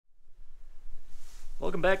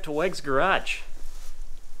Welcome back to Wegs Garage.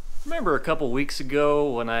 Remember a couple weeks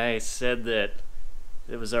ago when I said that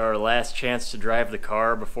it was our last chance to drive the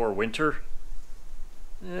car before winter?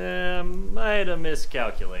 Might have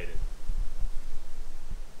miscalculated.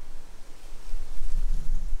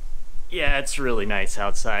 Yeah, it's really nice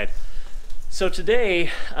outside. So today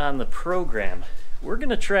on the program, we're going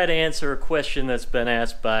to try to answer a question that's been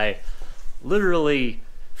asked by literally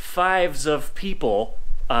fives of people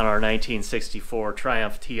on our 1964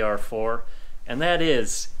 Triumph TR4, and that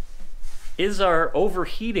is our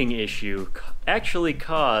overheating issue actually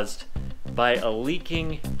caused by a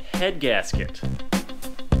leaking head gasket?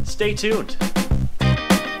 Stay tuned.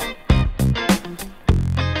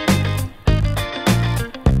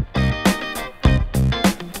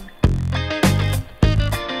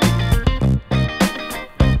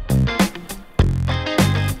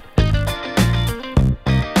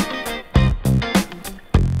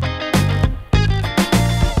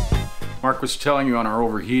 Mark was telling you on our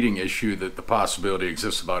overheating issue that the possibility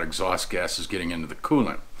exists about exhaust gases getting into the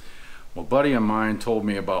coolant. Well, a buddy of mine told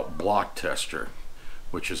me about block tester,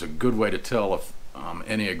 which is a good way to tell if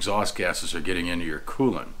any exhaust gases are getting into your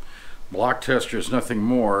coolant. Block tester is nothing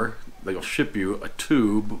more. They'll ship you a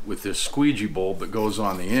tube with this squeegee bulb that goes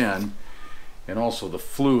on the end and also the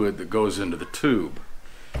fluid that goes into the tube.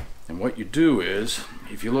 And what you do is,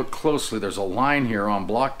 if you look closely, there's a line here on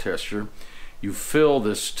block tester. You fill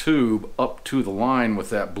this tube up to the line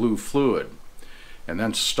with that blue fluid and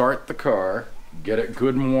then start the car, get it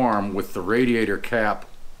good and warm with the radiator cap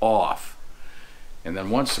off. And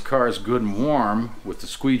then once the car is good and warm with the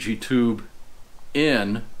squeegee tube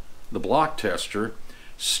in the block tester,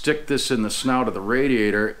 stick this in the snout of the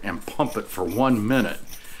radiator and pump it for 1 minute.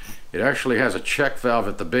 It actually has a check valve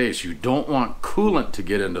at the base. You don't want coolant to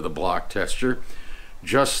get into the block tester,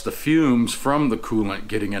 just the fumes from the coolant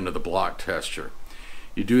getting into the block tester.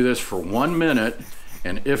 You do this for 1 minute,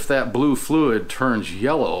 and if that blue fluid turns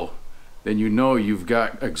yellow, then you know you've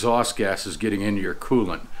got exhaust gases getting into your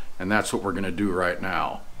coolant, and that's what we're going to do right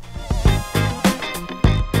now.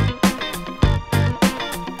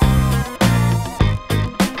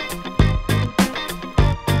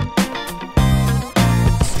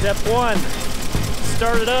 Step one,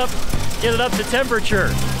 start it up, get it up to temperature.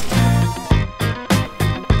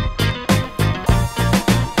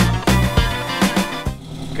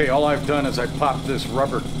 Okay, all I've done is I popped this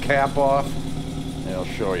rubber cap off, and I'll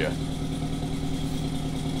show you.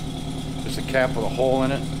 Just a cap with a hole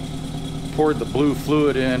in it. Poured the blue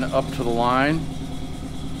fluid in up to the line.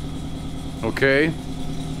 Okay,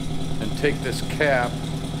 and take this cap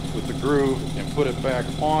with the groove and put it back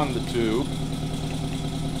on the tube.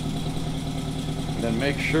 And then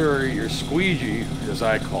make sure your squeegee, as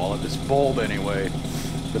I call it, this bulb anyway,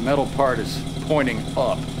 the metal part is pointing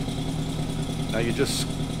up. Now you just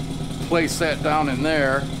place that down in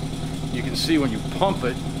there. You can see when you pump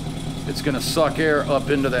it, it's going to suck air up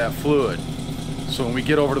into that fluid. So when we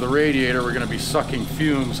get over to the radiator, we're going to be sucking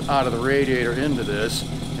fumes out of the radiator into this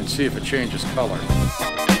and see if it changes color.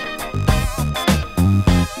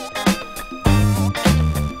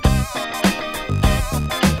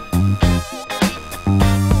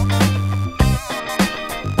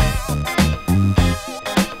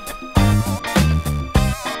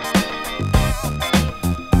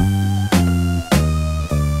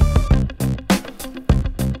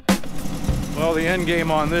 Well, the end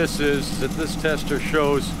game on this is that this tester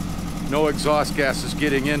shows no exhaust gases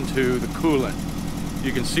getting into the coolant.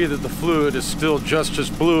 You can see that the fluid is still just as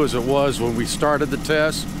blue as it was when we started the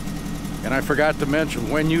test. And I forgot to mention,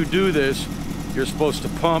 when you do this, you're supposed to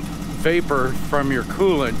pump vapor from your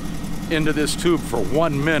coolant into this tube for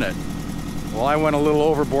 1 minute. Well, I went a little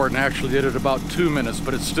overboard and actually did it about 2 minutes,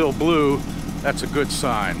 but it's still blue. That's a good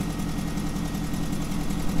sign.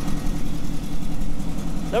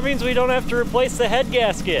 That means we don't have to replace the head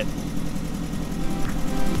gasket.